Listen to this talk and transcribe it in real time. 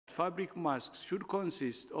fabric masks should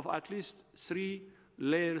consist of at least 3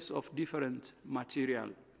 layers of different material.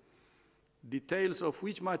 Details of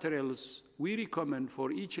which materials we recommend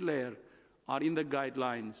for each layer are in the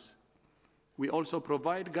guidelines. We also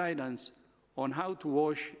provide guidance on how to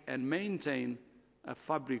wash and maintain a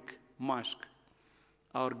fabric mask.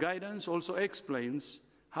 Our guidance also explains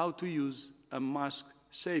how to use a mask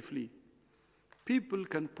safely. People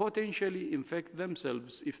can potentially infect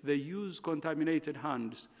themselves if they use contaminated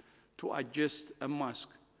hands to adjust a mask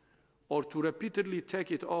or to repeatedly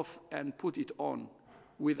take it off and put it on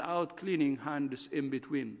without cleaning hands in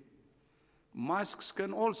between. Masks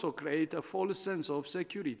can also create a false sense of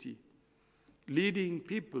security, leading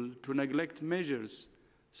people to neglect measures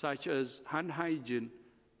such as hand hygiene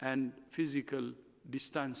and physical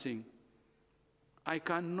distancing. I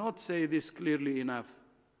cannot say this clearly enough.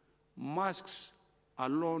 Masks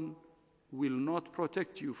alone will not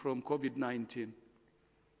protect you from COVID-19.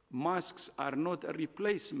 Masks are not a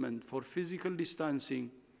replacement for physical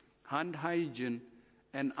distancing, hand hygiene,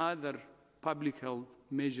 and other public health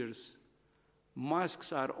measures.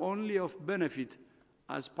 Masks are only of benefit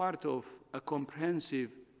as part of a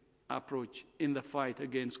comprehensive approach in the fight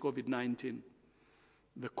against COVID-19.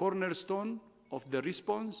 The cornerstone of the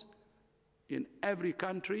response in every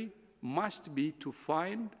country must be to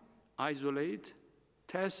find, isolate,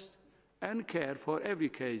 test, and care for every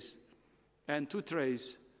case, and to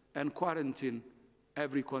trace and quarantine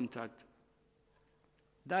every contact.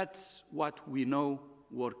 That's what we know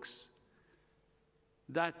works.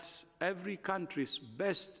 That's every country's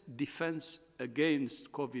best defense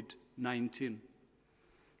against COVID-19.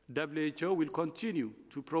 WHO will continue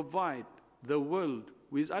to provide the world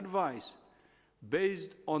with advice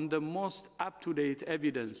based on the most up-to-date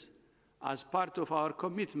evidence as part of our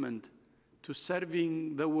commitment to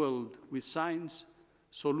serving the world with science,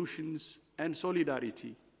 solutions, and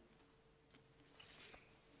solidarity.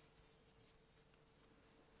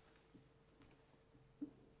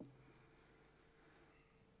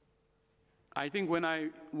 I think when I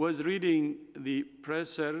was reading the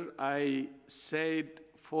presser, I said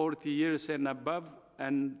 40 years and above,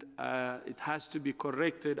 and it has to be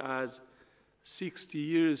corrected as 60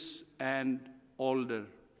 years and older.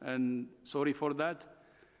 And sorry for that.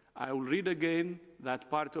 I will read again that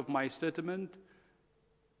part of my statement.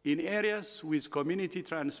 In areas with community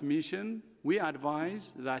transmission, we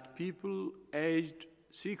advise that people aged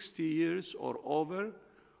 60 years or over,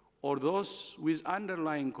 or those with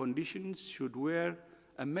underlying conditions, should wear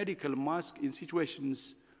a medical mask in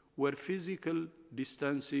situations where physical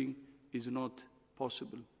distancing is not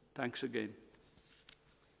possible. Thanks again.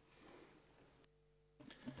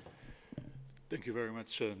 Thank you very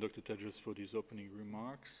much, Dr. Tedros, for these opening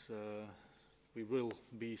remarks. We will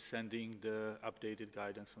be sending the updated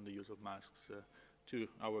guidance on the use of masks to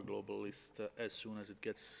our global list as soon as it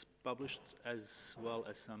gets published, as well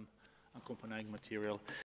as some accompanying material.